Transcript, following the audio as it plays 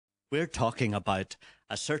We're talking about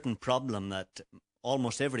a certain problem that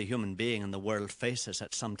almost every human being in the world faces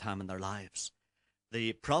at some time in their lives.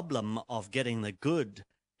 The problem of getting the good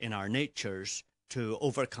in our natures to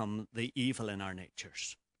overcome the evil in our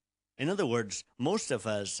natures. In other words, most of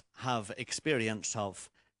us have experience of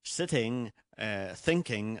sitting,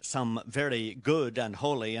 thinking some very good and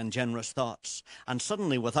holy and generous thoughts. And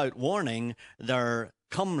suddenly, without warning, there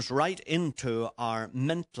comes right into our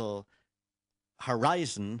mental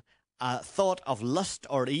horizon a thought of lust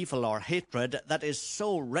or evil or hatred that is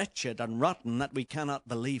so wretched and rotten that we cannot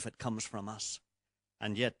believe it comes from us.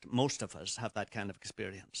 And yet most of us have that kind of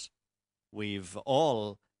experience. We've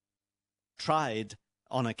all tried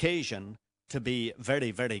on occasion to be very,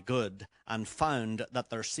 very good and found that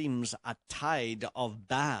there seems a tide of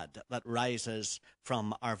bad that rises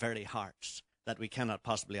from our very hearts that we cannot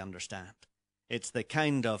possibly understand. It's the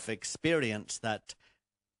kind of experience that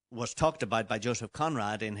was talked about by Joseph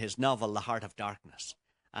Conrad in his novel, The Heart of Darkness.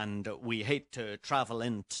 And we hate to travel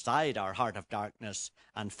inside our heart of darkness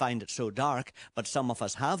and find it so dark, but some of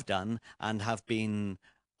us have done and have been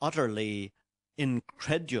utterly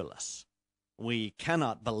incredulous. We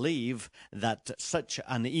cannot believe that such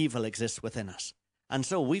an evil exists within us. And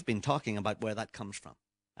so we've been talking about where that comes from.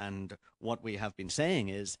 And what we have been saying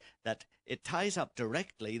is that it ties up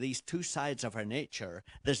directly these two sides of our nature,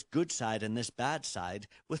 this good side and this bad side,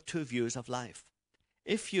 with two views of life.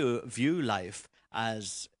 If you view life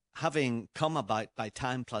as having come about by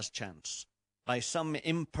time plus chance, by some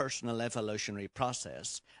impersonal evolutionary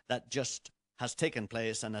process that just has taken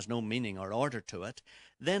place and has no meaning or order to it,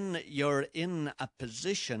 then you're in a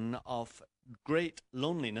position of great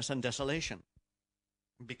loneliness and desolation.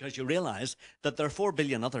 Because you realize that there are 4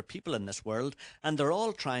 billion other people in this world, and they're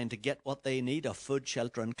all trying to get what they need of food,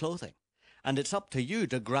 shelter, and clothing. And it's up to you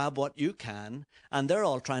to grab what you can, and they're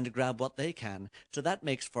all trying to grab what they can. So that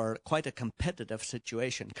makes for quite a competitive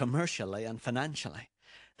situation, commercially and financially.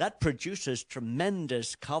 That produces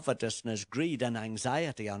tremendous covetousness, greed, and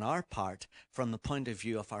anxiety on our part from the point of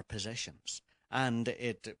view of our possessions. And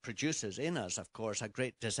it produces in us, of course, a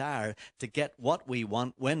great desire to get what we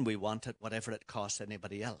want when we want it, whatever it costs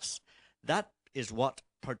anybody else. That is what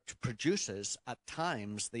produces at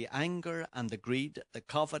times the anger and the greed, the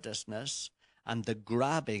covetousness, and the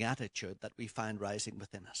grabbing attitude that we find rising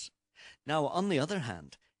within us. Now, on the other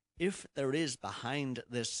hand, if there is behind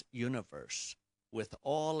this universe, with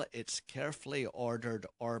all its carefully ordered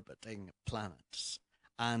orbiting planets,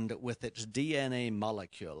 and with its DNA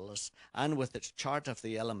molecules, and with its chart of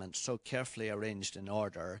the elements so carefully arranged in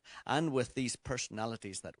order, and with these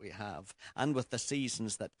personalities that we have, and with the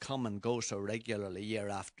seasons that come and go so regularly year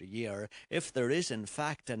after year, if there is in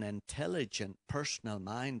fact an intelligent personal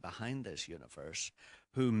mind behind this universe,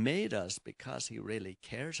 who made us because he really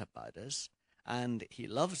cares about us, and he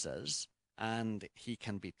loves us, and he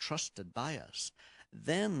can be trusted by us,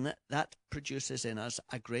 then that produces in us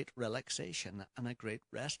a great relaxation and a great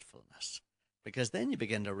restfulness. Because then you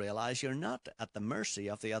begin to realize you're not at the mercy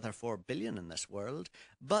of the other 4 billion in this world,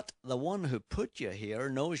 but the one who put you here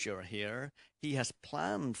knows you're here. He has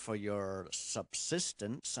planned for your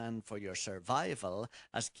subsistence and for your survival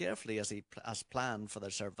as carefully as he has planned for the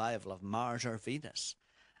survival of Mars or Venus.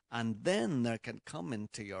 And then there can come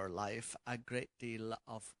into your life a great deal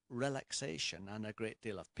of relaxation and a great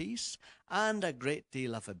deal of peace and a great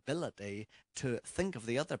deal of ability to think of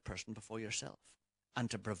the other person before yourself and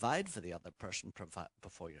to provide for the other person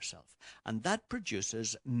before yourself. And that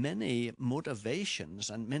produces many motivations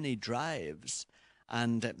and many drives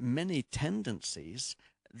and many tendencies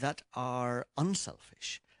that are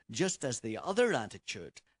unselfish, just as the other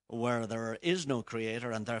attitude where there is no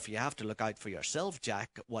creator and therefore you have to look out for yourself,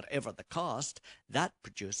 Jack, whatever the cost, that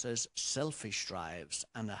produces selfish drives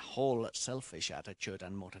and a whole selfish attitude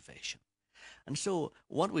and motivation. And so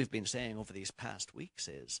what we've been saying over these past weeks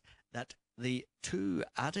is that the two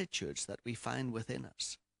attitudes that we find within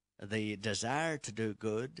us, the desire to do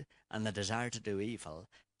good and the desire to do evil,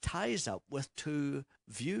 ties up with two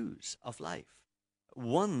views of life.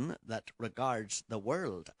 One that regards the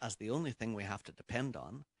world as the only thing we have to depend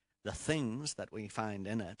on, the things that we find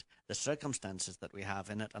in it, the circumstances that we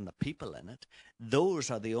have in it, and the people in it,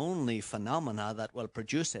 those are the only phenomena that will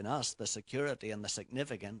produce in us the security and the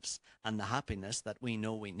significance and the happiness that we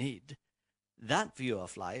know we need. That view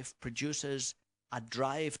of life produces a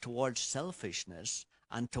drive towards selfishness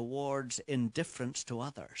and towards indifference to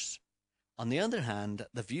others. On the other hand,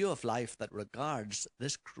 the view of life that regards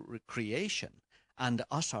this creation and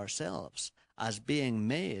us ourselves as being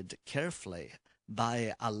made carefully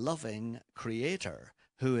by a loving creator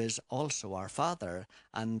who is also our Father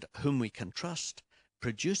and whom we can trust,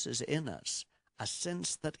 produces in us a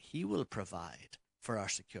sense that he will provide for our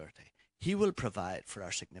security. He will provide for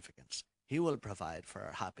our significance. He will provide for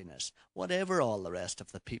our happiness, whatever all the rest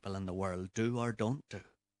of the people in the world do or don't do.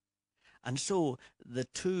 And so the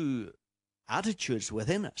two attitudes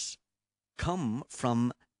within us come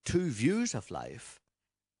from two views of life.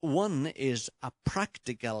 One is a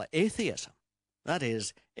practical atheism. That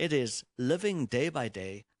is, it is living day by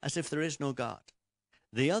day as if there is no God.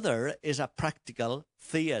 The other is a practical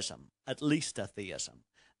theism, at least a theism,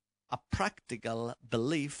 a practical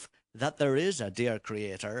belief that there is a dear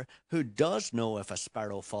Creator who does know if a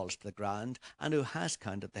sparrow falls to the ground and who has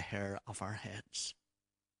counted the hair of our heads.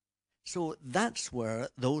 So that's where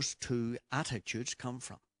those two attitudes come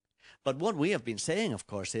from. But what we have been saying, of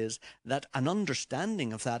course, is that an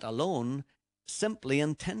understanding of that alone simply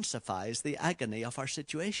intensifies the agony of our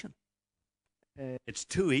situation. It's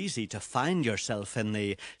too easy to find yourself in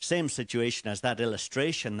the same situation as that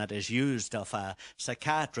illustration that is used of a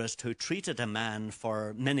psychiatrist who treated a man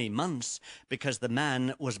for many months because the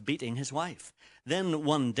man was beating his wife. Then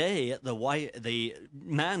one day, the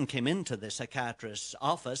man came into the psychiatrist's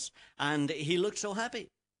office and he looked so happy.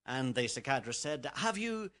 And the psychiatrist said, "Have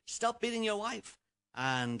you stopped beating your wife?"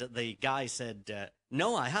 And the guy said,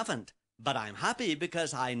 "No, I haven't, but I'm happy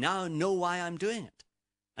because I now know why I'm doing it."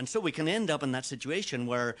 And so we can end up in that situation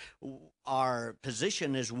where our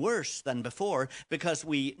position is worse than before because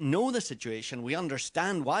we know the situation, we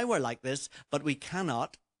understand why we're like this, but we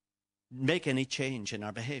cannot make any change in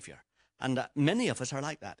our behavior. And many of us are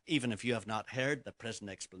like that. Even if you have not heard the present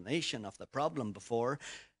explanation of the problem before,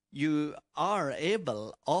 you are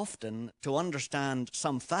able often to understand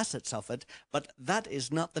some facets of it, but that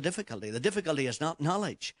is not the difficulty. The difficulty is not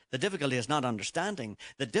knowledge. The difficulty is not understanding.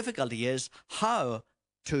 The difficulty is how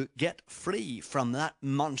to get free from that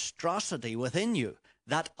monstrosity within you,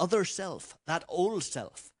 that other self, that old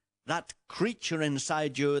self, that creature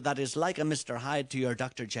inside you that is like a Mr. Hyde to your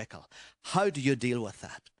Dr. Jekyll. How do you deal with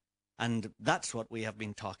that? And that's what we have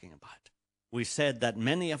been talking about. We've said that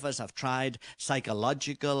many of us have tried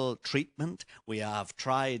psychological treatment. We have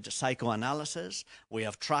tried psychoanalysis. We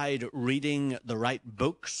have tried reading the right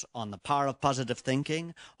books on the power of positive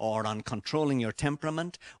thinking or on controlling your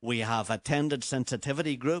temperament. We have attended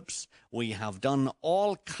sensitivity groups. We have done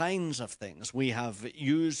all kinds of things. We have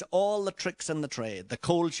used all the tricks in the trade, the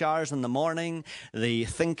cold showers in the morning, the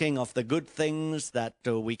thinking of the good things that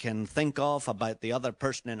we can think of about the other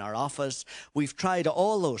person in our office. We've tried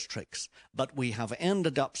all those tricks, but we have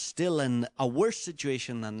ended up still in a worse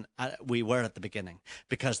situation than we were at the beginning,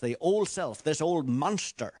 because the old self, this old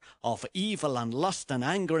monster of evil and lust and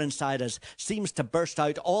anger inside us, seems to burst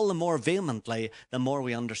out all the more vehemently the more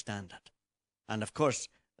we understand it. And of course,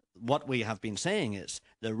 what we have been saying is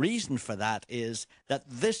the reason for that is that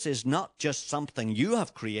this is not just something you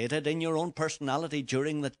have created in your own personality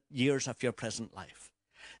during the years of your present life.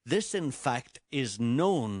 This, in fact, is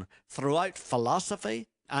known throughout philosophy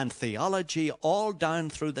and theology all down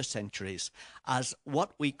through the centuries as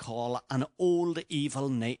what we call an old evil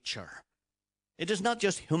nature. It is not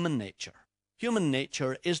just human nature. Human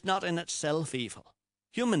nature is not in itself evil.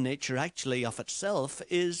 Human nature actually of itself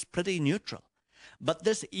is pretty neutral. But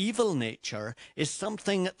this evil nature is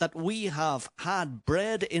something that we have had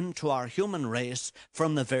bred into our human race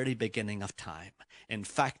from the very beginning of time. In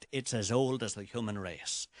fact, it's as old as the human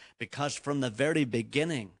race, because from the very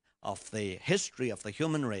beginning of the history of the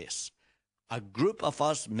human race, a group of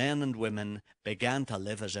us, men and women, began to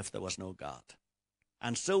live as if there was no God.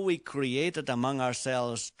 And so we created among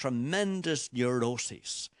ourselves tremendous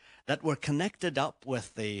neuroses that were connected up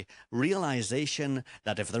with the realization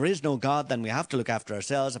that if there is no God, then we have to look after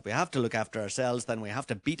ourselves. If we have to look after ourselves, then we have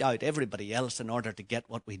to beat out everybody else in order to get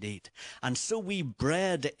what we need. And so we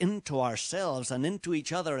bred into ourselves and into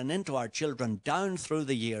each other and into our children down through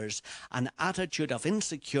the years an attitude of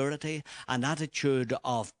insecurity, an attitude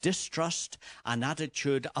of distrust, an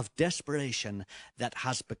attitude of desperation that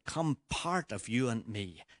has become part of you and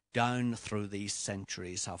me down through these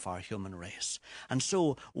centuries of our human race. And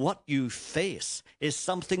so what you face is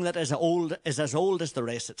something that is as old as the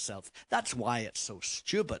race itself. That's why it's so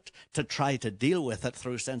stupid to try to deal with it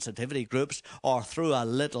through sensitivity groups or through a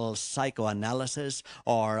little psychoanalysis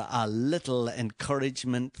or a little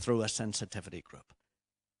encouragement through a sensitivity group.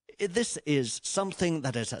 This is something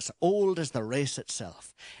that is as old as the race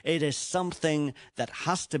itself. It is something that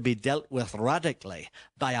has to be dealt with radically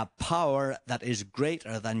by a power that is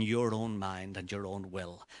greater than your own mind and your own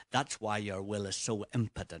will. That's why your will is so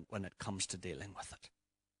impotent when it comes to dealing with it.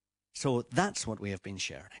 So that's what we have been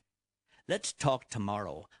sharing. Let's talk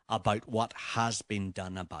tomorrow about what has been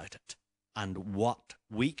done about it and what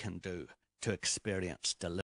we can do to experience deliverance.